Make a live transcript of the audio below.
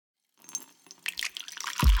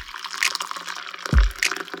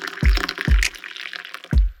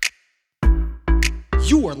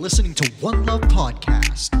You are listening to One Love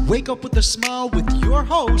Podcast. Wake up with a smile with your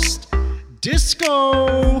host,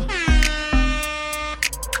 Disco.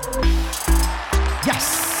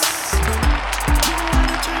 Yes.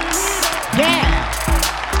 Yeah.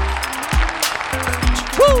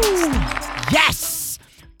 Woo. Yes.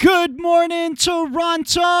 Good morning,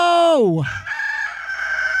 Toronto.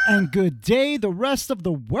 And good day, the rest of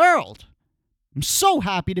the world. I'm so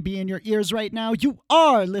happy to be in your ears right now. You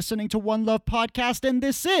are listening to One Love Podcast, and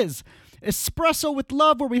this is Espresso with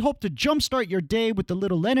Love, where we hope to jumpstart your day with a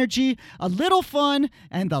little energy, a little fun,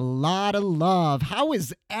 and a lot of love. How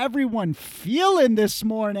is everyone feeling this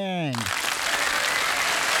morning?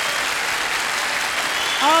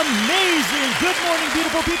 Amazing. Good morning,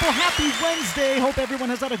 beautiful people. Happy Wednesday. Hope everyone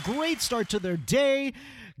has had a great start to their day.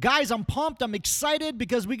 Guys, I'm pumped. I'm excited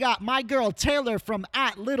because we got my girl Taylor from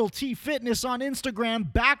 @LittleTFitness on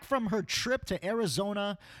Instagram back from her trip to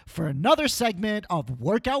Arizona for another segment of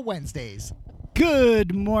Workout Wednesdays.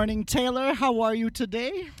 Good morning, Taylor. How are you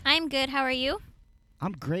today? I'm good. How are you?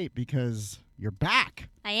 I'm great because you're back.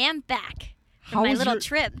 I am back from my little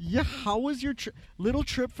trip. Yeah, how was your little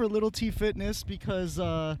trip for LittleTFitness? Because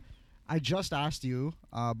I just asked you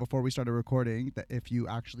before we started recording that if you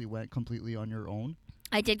actually went completely on your own.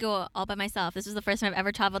 I did go all by myself. This was the first time I've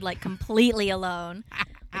ever traveled completely alone.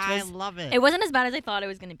 I love it. It wasn't as bad as I thought it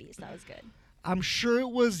was going to be, so that was good. I'm sure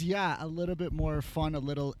it was, a little bit more fun, a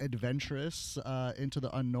little adventurous into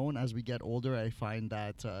the unknown. As we get older, I find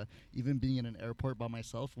that even being in an airport by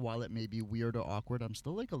myself, while it may be weird or awkward, I'm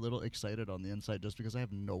still a little excited on the inside just because I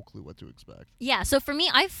have no clue what to expect. Yeah, so for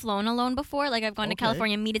me, I've flown alone before. I've gone to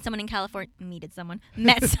California, met someone in California,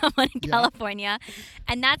 California,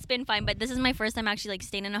 and that's been fine. But this is my first time actually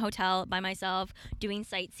staying in a hotel by myself, doing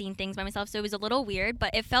sightseeing things by myself. So it was a little weird,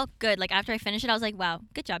 but it felt good. After I finished it, I was like, wow,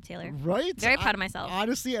 good job, Taylor. Right? Very proud of myself.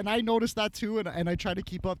 Honestly, and I noticed that too, and I try to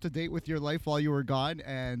keep up to date with your life while you were gone,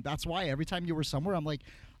 and that's why every time you were somewhere, I'm like,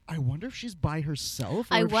 I wonder if she's by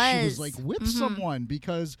herself or if she was with someone,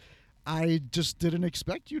 because I just didn't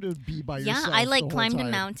expect you to be by yourself. Yeah, I climbed a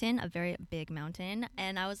mountain, a very big mountain,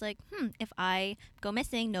 and I was like, if I go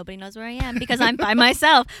missing, nobody knows where I am because I'm by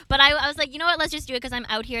myself. But I was like, you know what, let's just do it because I'm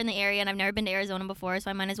out here in the area and I've never been to Arizona before, so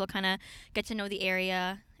I might as well kind of get to know the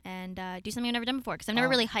area and do something I've never done before because I've never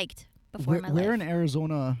really hiked before in my life. Where in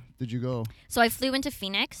Arizona did you go? So I flew into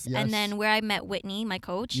Phoenix, and then where I met Whitney, my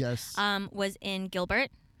coach, was in Gilbert.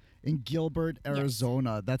 In Gilbert,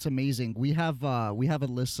 Arizona. Yes. That's amazing. We have a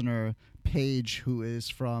listener, Paige, who is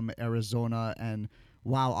from Arizona, and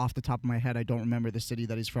wow, off the top of my head, I don't remember the city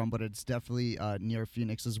that he's from, but it's definitely near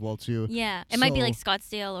Phoenix as well, too. Yeah, it might be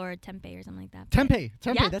Scottsdale or Tempe or something like that. Tempe,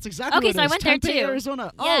 yeah? That's exactly what it is. Okay, so I went Tempe, there, too.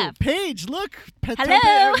 Arizona. Yeah. Oh, Paige, look.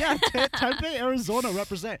 Hello. Tempe, Arizona,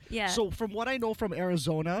 represent. Yeah. So from what I know from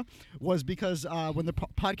Arizona was because when the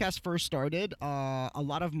podcast first started, a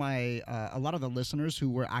lot of the listeners who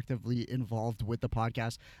were actively involved with the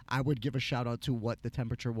podcast, I would give a shout out to what the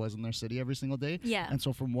temperature was in their city every single day. Yeah. And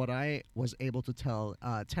so from what I was able to tell,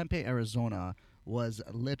 Tempe, Arizona was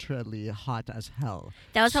literally hot as hell.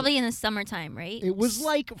 That was probably in the summertime, right? It was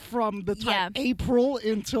from the time April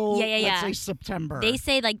until let's say September. They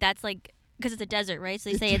say that's because it's a desert, right? So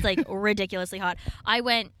they say it's ridiculously hot. I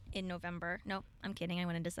went in November. No, I'm kidding. I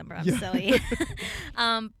went in December. I'm silly.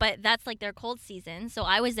 But that's their cold season. So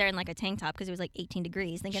I was there in a tank top because it was 18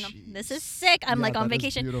 degrees thinking, this is sick. I'm on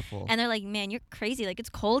vacation. Beautiful. And they're like, man, you're crazy. It's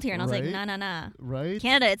cold here. And I was like, nah. Right?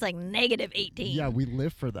 Canada, it's negative 18. Yeah, we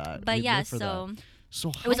live for that. But So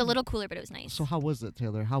it was a little cooler, but it was nice. So how was it,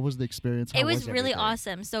 Taylor? How was the experience? It was really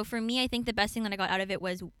awesome. So for me, I think the best thing that I got out of it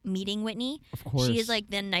was meeting Whitney. Of course. She is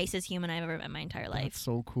the nicest human I've ever met in my entire life. That's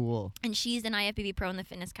so cool. And she's an IFBB pro in the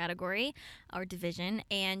fitness category or division.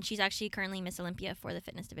 And she's actually currently Miss Olympia for the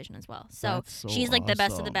fitness division as well. So she's the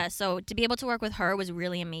best of the best. So to be able to work with her was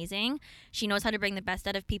really amazing. She knows how to bring the best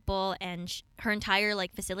out of people, and her entire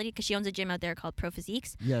facility, because she owns a gym out there called Pro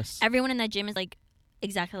Physiques. Yes. Everyone in that gym is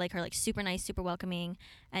exactly like her, super nice, super welcoming,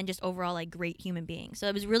 and just overall great human being. So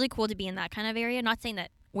it was really cool to be in that kind of area. Not saying that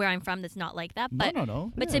where I'm from that's not like that, but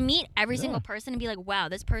no. But to meet every single person and be wow,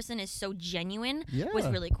 this person is so genuine was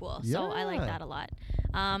really cool. So I like that a lot.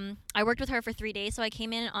 I worked with her for 3 days. So I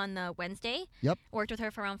came in on the Wednesday. Yep. Worked with her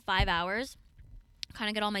for around 5 hours. Kind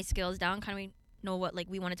of get all my skills down. Kind of know what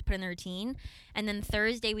we wanted to put in the routine. And then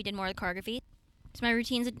Thursday we did more choreography. So my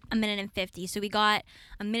routine's a minute and 50. So we got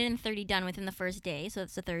a minute and 30 done within the first day. So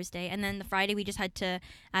that's the Thursday. And then the Friday, we just had to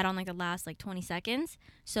add on the last 20 seconds.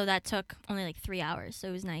 So that took only 3 hours. So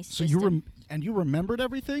it was nice. So you remembered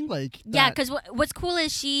everything? Yeah, because what's cool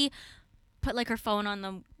is she put her phone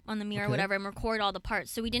on on the mirror or Okay. whatever and record all the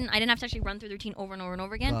parts. So I didn't have to actually run through the routine over and over and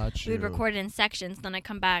over again. Got We would you. record it in sections. Then I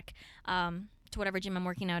come back to whatever gym I'm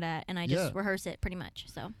working out at, and I just Yeah. rehearse it pretty much.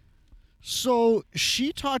 So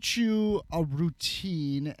she taught you a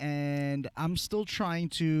routine, and I'm still trying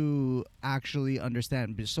to actually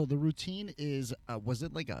understand. So the routine is, was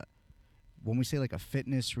it like when we say like a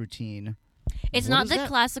fitness routine? It's what not is the that?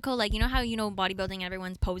 classical, like, you know how, bodybuilding,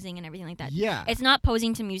 everyone's posing and everything like that. Yeah. It's not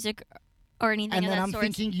posing to music or anything And of then that I'm sort.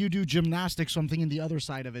 thinking you do gymnastics, so I'm thinking the other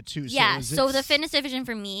side of it too. Yeah, is so it the fitness division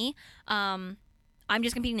for me, I'm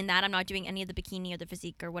just competing in that. I'm not doing any of the bikini or the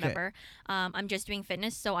physique or whatever. I'm just doing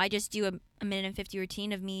fitness. So I just do a minute and 50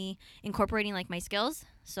 routine of me incorporating like my skills.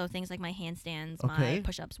 So things like my handstands, Okay. my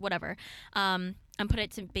push-ups, whatever. I'm put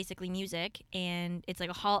it to basically music, and it's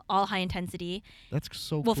like all high intensity. That's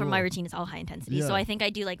so Well, cool. for my routine, it's all high intensity. Yeah. So I think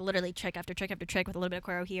I do like literally trick after trick after trick with a little bit of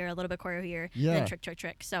choreo here, a little bit of choreo here, and Yeah. then trick, trick,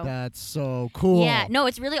 trick. So That's so cool. yeah, no,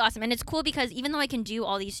 it's really awesome, and it's cool because even though I can do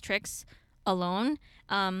all these tricks alone,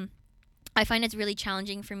 I find it's really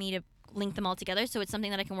challenging for me to link them all together. So it's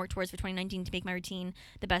something that I can work towards for 2019 to make my routine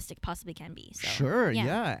the best it possibly can be. So, Sure, yeah.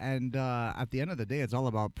 yeah. And at the end of the day, it's all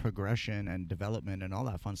about progression and development and all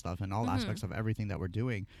that fun stuff and all Mhm. aspects of everything that we're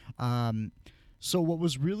doing. So what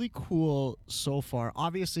was really cool so far,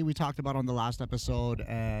 obviously we talked about on the last episode,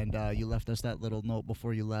 and you left us that little note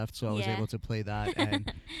before you left, so I was Yeah. able to play that,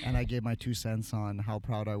 and I gave my 2 cents on how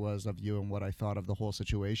proud I was of you and what I thought of the whole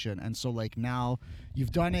situation. And so like now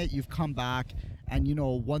you've done it, you've come back, and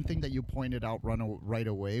one thing that you pointed out right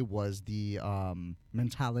away was the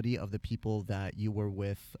mentality of the people that you were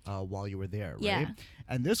with while you were there, right? Yeah.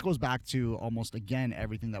 And this goes back to almost, again,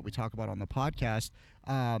 everything that we talk about on the podcast.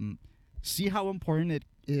 See how important it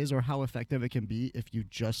is or how effective it can be if you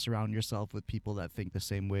just surround yourself with people that think the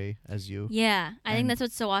same way as you. Yeah, I think And- that's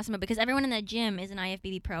what's so awesome because everyone in the gym is an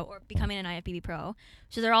IFBB pro or becoming an IFBB pro.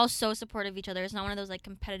 So they're all so supportive of each other. It's not one of those like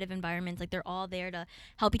competitive environments. Like they're all there to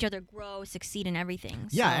help each other grow, succeed in everything.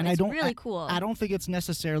 Yeah, so and it's I don't really cool. I don't think it's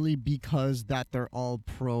necessarily because that they're all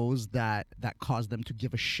pros that cause them to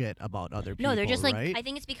give a shit about other people. No, they're just like right? I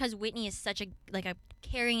think it's because Whitney is such a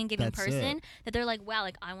caring and giving That's person it. that they're like, wow,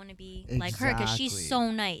 like I want to be like her because she's Exactly.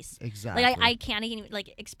 so nice. Exactly. Like I can't even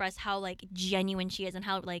like express how like genuine she is and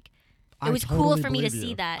how like I was cool totally for me to believe see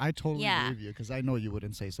you. that. I totally Yeah. believe you because I know you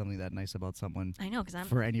wouldn't say something that nice about someone I know because I'm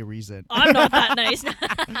for any reason. I'm not that nice.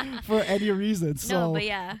 For any reason. So No, but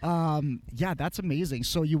yeah. yeah, that's amazing.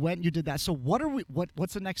 So you went, you did that. So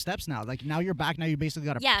what's the next steps now? Like now you're back. Now you basically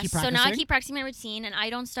got to Yeah, keep so practicing. now I keep practicing my routine, and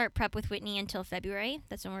I don't start prep with Whitney until February.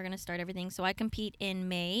 That's when we're gonna start everything. So I compete in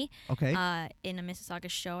May, Okay. in a Mississauga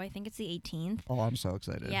show. I think it's the 18th. Oh, I'm so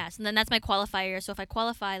excited. Yeah, so then that's my qualifier. So if I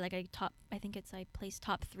qualify, like I place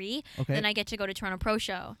top 3, Okay. then I get to go to Toronto Pro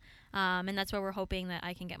Show, and that's where we're hoping that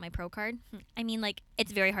I can get my pro card. I mean, like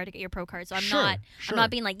it's very hard to get your pro card, so I'm Sure, not sure. I'm not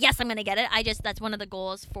being like yes, I'm gonna get it. That's one of the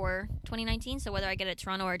goals for 2019. So whether I get it at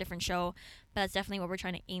Toronto or a different show, but that's definitely what we're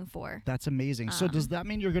trying to aim for. That's amazing. So does that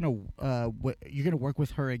mean you're gonna work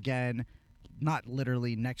with her again? Not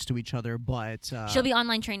literally next to each other, but She'll be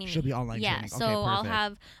online training me. she'll be online yeah, training. so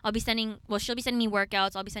Okay, I'll be sending. Well, she'll be sending me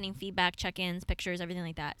workouts. I'll be sending feedback, check-ins, pictures, everything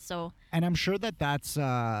like that. So and I'm sure that's.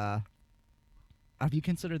 Have you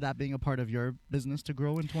considered that being a part of your business to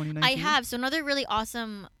grow in 2019? I have. So another really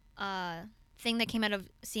awesome thing that came out of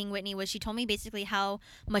seeing Whitney was she told me basically how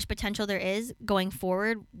much potential there is going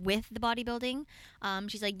forward with the bodybuilding.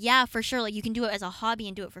 She's like, yeah, for sure. Like you can do it as a hobby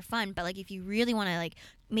and do it for fun, but like if you really want to like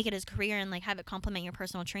make it as a career and like have it complement your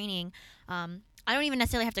personal training, I don't even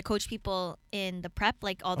necessarily have to coach people in the prep,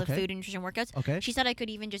 like all the Okay. food and nutrition workouts. Okay. She said I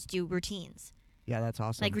could even just do routines. Yeah, that's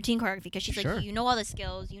awesome. Like routine choreography, because she's Sure. like, you know all the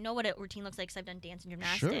skills, you know what a routine looks like, because I've done dance and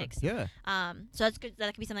gymnastics. Sure. Yeah. So that's good.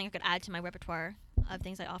 That could be something I could add to my repertoire of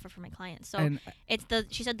things I offer for my clients. So And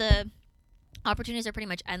she said the opportunities are pretty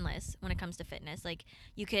much endless when it comes to fitness. Like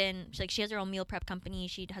she has her own meal prep company.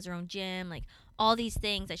 She has her own gym. Like all these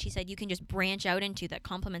things that she said you can just branch out into that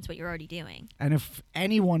complements what you're already doing. And if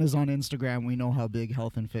anyone is on Instagram, we know how big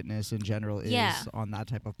health and fitness in general is Yeah. on that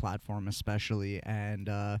type of platform, especially. And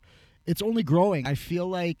it's only growing. I feel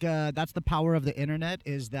like that's the power of the internet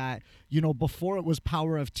is that, before it was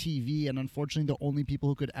power of TV. And unfortunately, the only people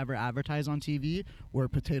who could ever advertise on TV were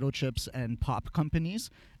potato chips and pop companies.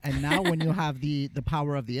 And now when you have the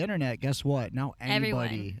power of the internet, guess what? Now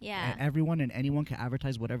anybody, everyone and anyone can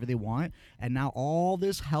advertise whatever they want. And now all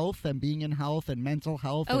this health and being in health and mental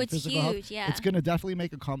health and It's physical health, huge. Yeah. it's going to definitely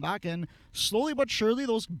make a comeback. And slowly but surely,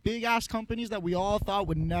 those big-ass companies that we all thought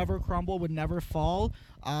would never crumble, would never fall,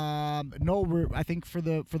 I think for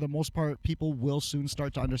the most part, people will soon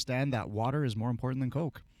start to understand that water is more important than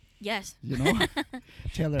Coke. Yes. You know?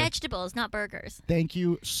 Taylor, Vegetables, not burgers. thank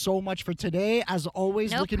you so much for today. As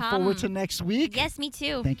always, No looking problem. forward to next week. Yes, me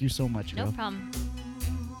too. Thank you so much, No girl. problem.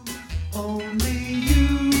 Only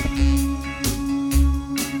you.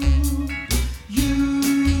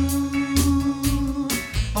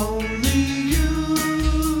 Only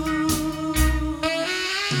you.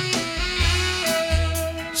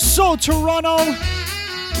 So, Toronto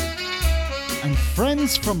and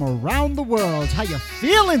friends from around the world, how you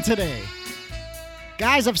feeling today?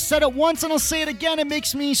 Guys, I've said it once and I'll say it again. It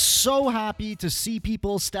makes me so happy to see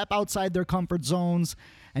people step outside their comfort zones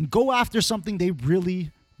and go after something they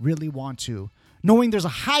really, really want to. Knowing there's a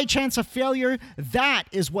high chance of failure, that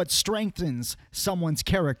is what strengthens someone's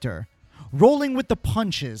character. Rolling with the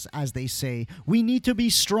punches, as they say. We need to be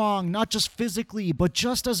strong, not just physically, but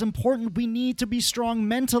just as important, we need to be strong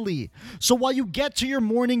mentally. So while you get to your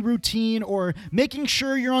morning routine or making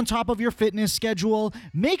sure you're on top of your fitness schedule,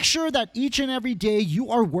 make sure that each and every day you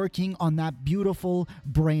are working on that beautiful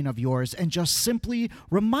brain of yours and just simply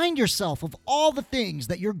remind yourself of all the things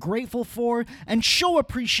that you're grateful for and show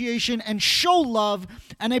appreciation and show love.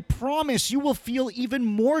 And I promise you will feel even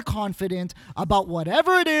more confident about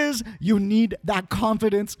whatever it is you need that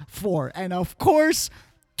confidence for. And of course,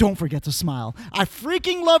 don't forget to smile. I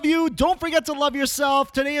freaking love you. Don't forget to love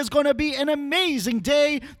yourself. Today is going to be an amazing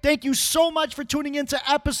day. Thank you so much for tuning into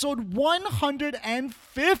episode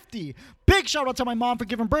 150. Big shout out to my mom for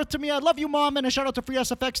giving birth to me. I love you, Mom. And a shout out to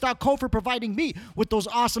freesfx.co for providing me with those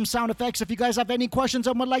awesome sound effects. If you guys have any questions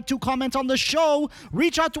and would like to comment on the show,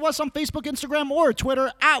 reach out to us on Facebook, Instagram, or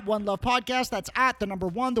Twitter at One Love Podcast. That's at the number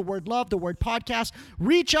one, the word love, the word podcast.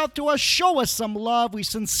 Reach out to us. Show us some love. We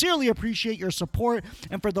sincerely appreciate your support.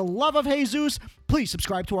 And for the love of Jesus, please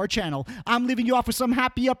subscribe to our channel. I'm leaving you off with some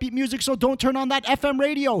happy, upbeat music, so don't turn on that FM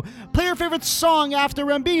radio. Play your favorite song after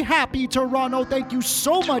and be happy, Toronto. Thank you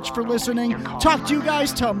so much for listening. Talk to you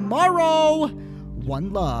guys tomorrow.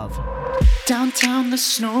 One love. Downtown, the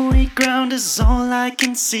snowy ground is all I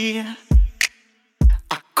can see.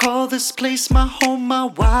 I call this place my home, my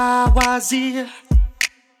YYZ.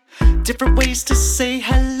 Different ways to say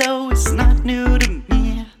hello is not new to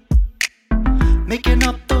me. Making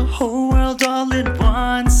up the whole world all in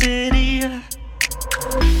one city.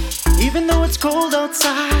 Even though it's cold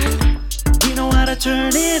outside, we know how to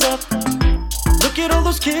turn it up. Look at all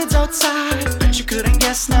those kids outside, bet you couldn't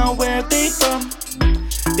guess now where they from.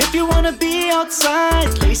 If you wanna be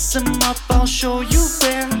outside, lace them up, I'll show you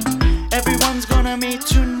where. Everyone's gonna meet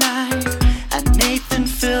tonight at Nathan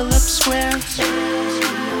Phillips Square.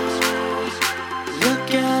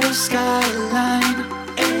 Look at the skyline,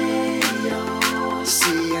 ayo.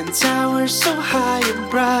 Seeing towers so high and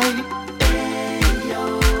bright,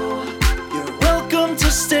 ayo. You're welcome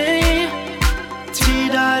to stay.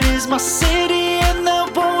 T-Dot is my city and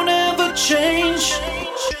that won't ever change.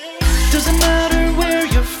 Doesn't matter where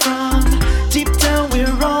you're from, deep down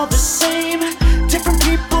we're all the same. Different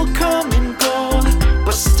people come and go,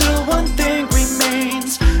 but still one thing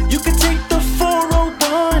remains. You can take the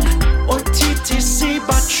 401 or TTC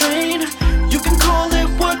by train. You can call it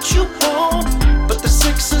what you want, but the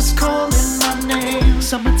 6 is calling my name.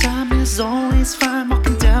 Summertime is always fine,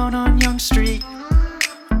 walking down on Young Street.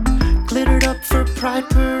 Glittered up for Pride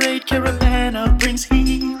Parade, Caravana brings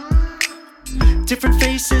heat. Different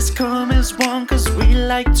faces come as one, cause we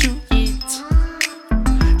like to eat.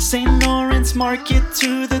 St. Lawrence Market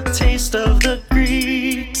to the taste of the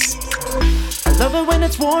Greeks. I love it when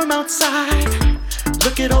it's warm outside.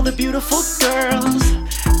 Look at all the beautiful girls.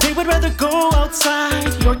 They would rather go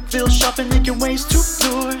outside. Yorkville shopping, making ways to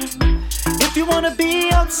lure. If you wanna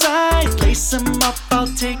be outside, lace them up, I'll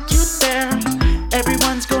take you there.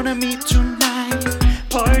 Everyone's gonna meet tonight.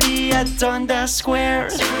 Party at Dundas Square.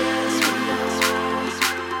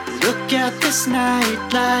 Look at this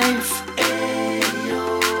nightlife.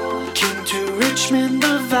 Ayo. King to Richmond,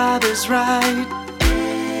 the vibe is right.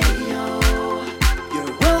 Ayo.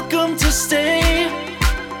 You're welcome to stay.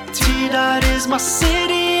 T-Dot is my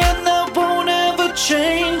city and that won't ever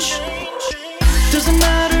change. Doesn't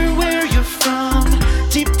matter where you're from,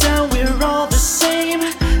 deep down we're all the same.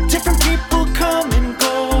 Different people come and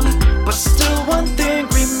go, but still one thing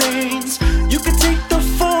remains. You can take the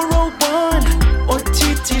 401 or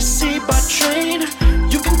TTC by train.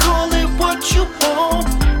 You can call it what you want,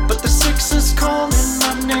 but the 6 is calling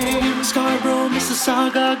my name. Scarborough,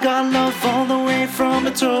 Mississauga, got love all the way from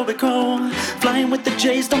Etobicoke. Flying with the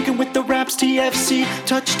Jays, dunking with the Raps, TFC,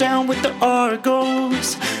 touchdown with the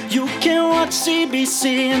Argos. You can watch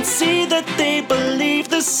CBC and see that they believe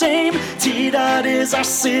the same. T-Dot is our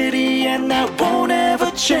city and that won't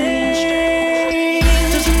ever change.